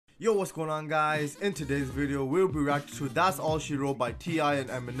Yo, what's going on, guys? In today's video, we'll be reacting to That's All She Wrote by T.I. and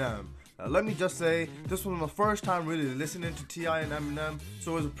Eminem. Let me just say, this was my first time really listening to T.I. and Eminem,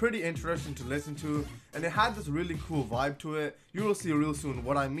 so it was pretty interesting to listen to, and it had this really cool vibe to it. You will see real soon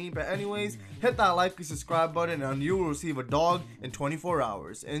what I mean, but anyways, hit that like and subscribe button and you will receive a dog in 24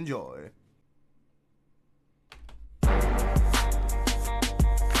 hours. Enjoy.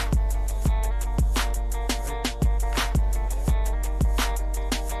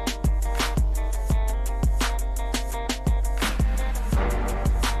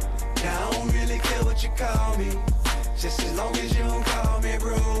 Call me, just as long as you don't call me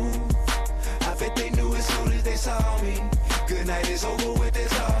bro. I bet they knew as soon as they saw me. Good night is over with,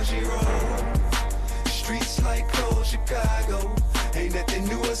 that's all she wrote. Streets like cold Chicago, ain't nothing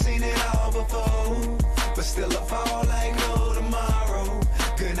new, I seen it all before. But still I fall like no tomorrow.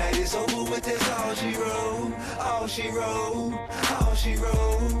 Good night is over with, that's all she wrote. All she wrote, all she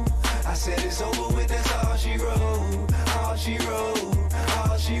wrote. I said it's over with, that's all she wrote. All she wrote,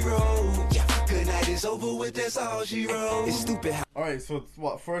 all she wrote. Yeah. Good night is over with, that's all she wrote. It's stupid. Alright, so it's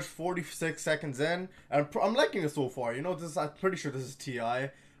what, first 46 seconds in, and I'm liking it so far. You know, I'm pretty sure this is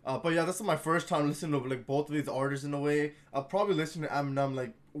T.I. But yeah, this is my first time listening to like both of these artists in a way. I've probably listened to Eminem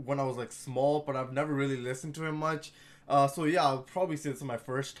like when I was like small, but I've never really listened to him much. So yeah, I'll probably say this is my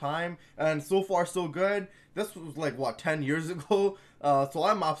first time, and so far so good. This was like what, 10 years ago, so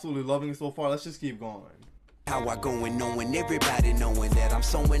I'm absolutely loving it so far. Let's just keep going. How I go and knowing, everybody knowing that I'm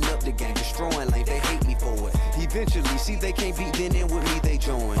sewing up the game, destroying like they hate me for it. Eventually, see they can't beat, then in with me they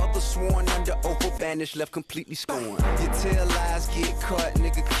join. Others sworn under oath or banished, left completely scorned. You tell lies, get cut,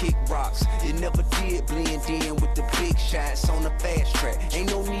 nigga kick rocks. You never did blend in with the big shots on the fast track.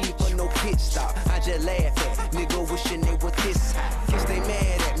 Ain't no need for no pit stop, I just laugh at nigga wishing they were this high. Guess they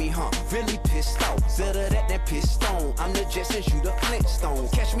mad at me, huh? Really pissed off. Better that than pissed on. I'm the Jetsons, you the Flintstone.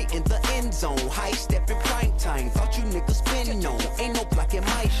 Catch me in the end zone, high stepping prime time. Thought you niggas been known. Ain't no block in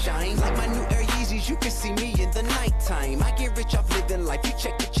my shine. Like my new Air Yeezys, you can see me in the nighttime. I get rich off living life. You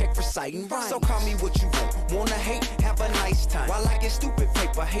check the check for citing rhymes. So call me what you want. Wanna hate? Have a nice time. While I get stupid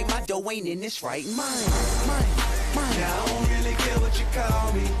paper, hey, my dough ain't in this right mind. Mine. Now I don't really care what you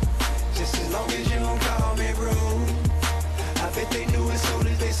call me, just as long as you don't call me bro. I bet they knew as soon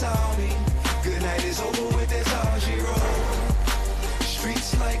as they saw me. Good night is over with, that's all she wrote.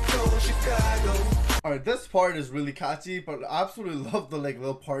 Streets like cold Chicago. Alright, this part is really catchy, but I absolutely love the like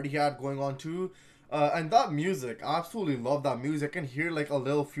little party he had going on too. And that music, I absolutely love that music. I can hear like a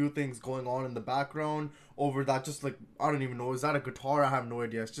little few things going on in the background over that, just like, I don't even know, is that a guitar? I have no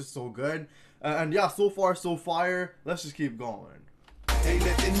idea, it's just so good. And yeah, so far so fire. Let's just keep going. Ain't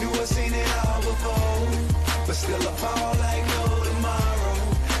nothing new, I seen it all before, but still I fall like no tomorrow.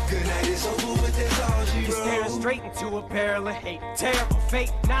 Good night is over with, that's all she wrote. Staring straight into a barrel of hate. Terrible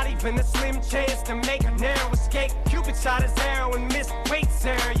fate, not even a slim chance to make a narrow escape. Cupid shot his arrow and missed. Wait,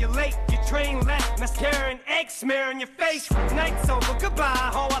 Sarah, you're late. Your train left, mascara and egg smear on your face. Night's over, goodbye,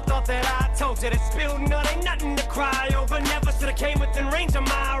 ho. I thought that I told you that spilled nut ain't nothing to cry over. Never should've came within range of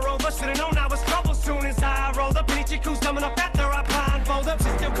my rover. Should've known I was trouble soon as I rolled up. And your crew's coming up after I blindfold up. She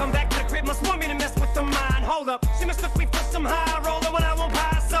still come back to the crib, must want me to mess with the mind. Hold up, she must have me for some high roller when I won't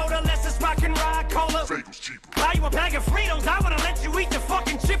buy soda. Let's just rock and ride cola. Buy you a bag of Fritos, I would've let you eat the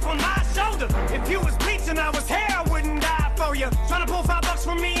fucking chip on my shoulder. If you was bleach and I was hair, I wouldn't die for you. Trying to pull $5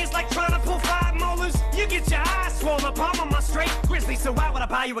 from me is like trying to pull 5 molars. You get your eyes swollen, palm on my straight grizzly. So why would I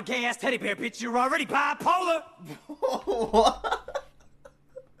buy you a gay ass teddy bear, bitch? You're already bipolar. What?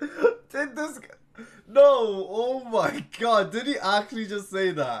 Did this guy... No, oh my god, did he actually just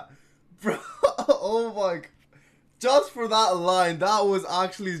say that? Bro, oh my god. Just for that line, that was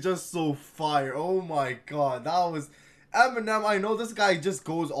actually just so fire. Oh my god, that was... Eminem, I know this guy just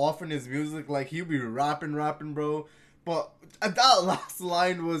goes off in his music, like he'll be rapping, bro. But that last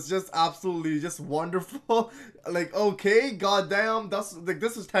line was just absolutely just wonderful. Like, okay, goddamn, that's like,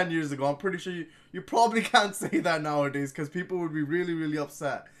 this was 10 years ago. I'm pretty sure you probably can't say that nowadays because people would be really, really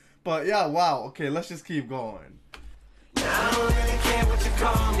upset. But yeah, wow, okay, let's just keep going. Now I don't really care what you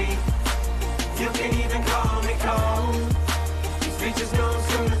call me. You can even call me cold. These bitches know as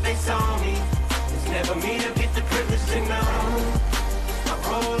soon as they saw me. It's never me to get the privilege to know. I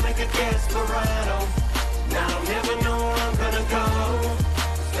roll like a desperado. Now I'll never know where I'm gonna go.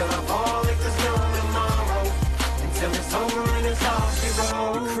 Still I fall like there's no tomorrow. Until it's over and it's all she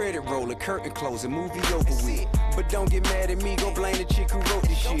wrote. The credit roller, curtain closing, movie over with. But don't get mad at me, go blame the chick who wrote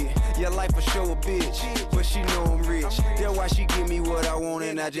this shit. Your life will show a bitch, but she know I'm rich. That's why she give me what I want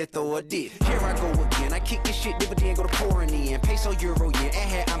and I just throw a dick. Here I go again, I kick this shit, never then go to pouring in. Peso, euro, yen,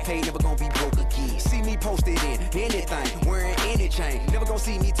 and I'm paid, never gonna be broke again. See me posted in anything, wearing any chain. Never gonna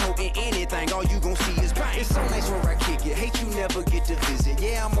see me toting to visit.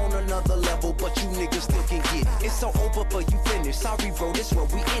 Yeah, I'm on another level, but you niggas still can get it. It's all over for you finished. Sorry, bro, this where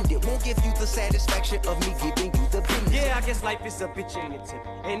we end it. Won't give you the satisfaction of me giving you the business. Yeah, I guess life is a bitch, ain't it, tip?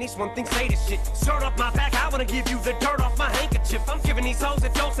 And each one thing say this shit. Shirt off my back, I wanna give you the dirt off my handkerchief. I'm giving these hoes a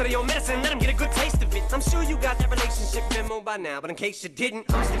dose of their own medicine, let them get a good taste of it. I'm sure you got that relationship memo by now, but in case you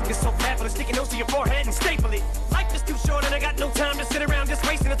didn't, I'm sticking so fat for the sticky nose to your forehead and staple it. Life is too short and I got no time to sit around just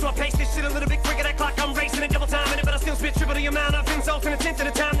wasting it. So I pace this shit a little bit quicker. That clock I'm racing it, double time in it, but I still spit triple the amount of insults in a tenth of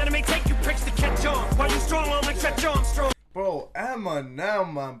the time that it may take you pricks to catch on. While you strong on like Stretch Armstrong. Bro,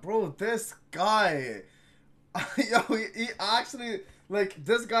 Eminem, man, bro, this guy, yo, he actually, like,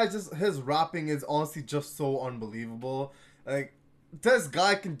 this guy just, his rapping is honestly just so unbelievable. Like, this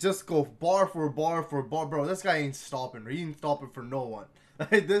guy can just go bar for bar for bar, bro. This guy ain't stopping. He ain't stopping for no one.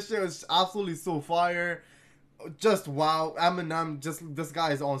 Like, this shit is absolutely so fire. Just wow, Eminem, just, this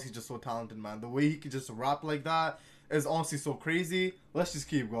guy is honestly just so talented, man. The way he can just rap like that is honestly so crazy. Let's just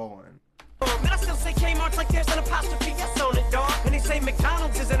keep going. Man, I still say Kmart's like there's an apostrophe S on it, dog. And they say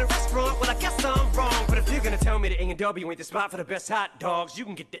McDonald's is in a restaurant. Well, I guess I'm wrong. But if you're gonna tell me that A&W ain't the spot for the best hot dogs, you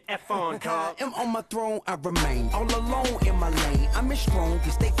can get the F on, dog. I'm on my throne, I remain all alone in my lane. I'm as strong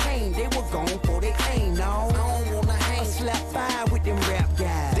as they came. They were gone for they ain't. No, I don't wanna hang. I slap by with them rap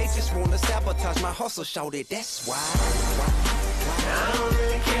guys. They just wanna sabotage my hustle, shout it. That's why. I don't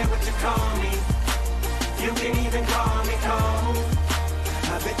really care what you call me. You can even call me cold.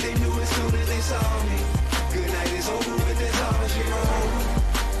 I bet they knew as soon as they saw me. Good night is over with, that's all she wrote.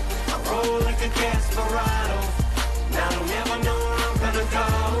 I roll like a desperado. Now I don't ever know where I'm gonna go.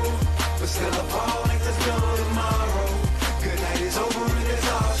 But still a ball like let's go tomorrow. Good night is over with, that's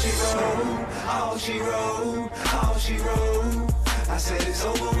all she wrote. All she wrote, all she wrote. I said it's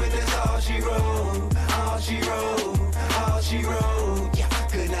over with, that's all she wrote. All she wrote, all she wrote. Yeah,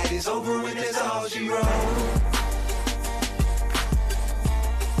 good night is over with, that's all she wrote.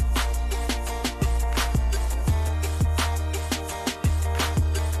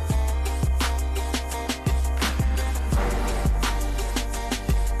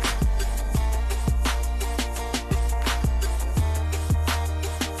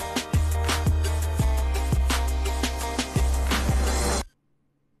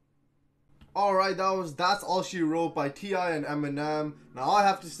 Alright, that's All She Wrote by T.I. and Eminem. Now I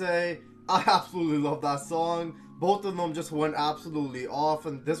have to say, I absolutely love that song. Both of them just went absolutely off,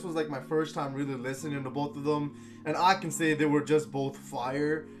 and this was like my first time really listening to both of them, and I can say they were just both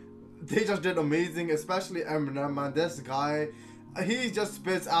fire. They just did amazing, especially Eminem, man. This guy, he just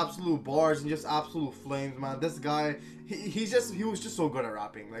spits absolute bars and just absolute flames, man. This guy, he was just so good at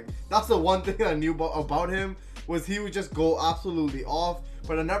rapping. Like, that's the one thing I knew about him, was he would just go absolutely off.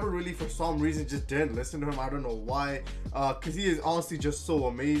 But I never really, for some reason, just didn't listen to him. I don't know why, because he is honestly just so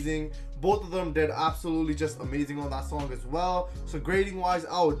amazing. Both of them did absolutely just amazing on that song as well. So grading wise,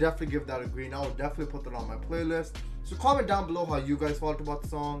 I would definitely give that a green. I would definitely put that on my playlist. So comment down below how you guys felt about the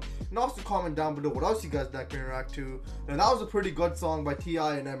song, and also comment down below what else you guys that can react to. And that was a pretty good song by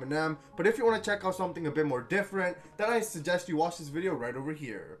T.I. and Eminem. But if you want to check out something a bit more different, then I suggest you watch this video right over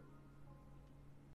here.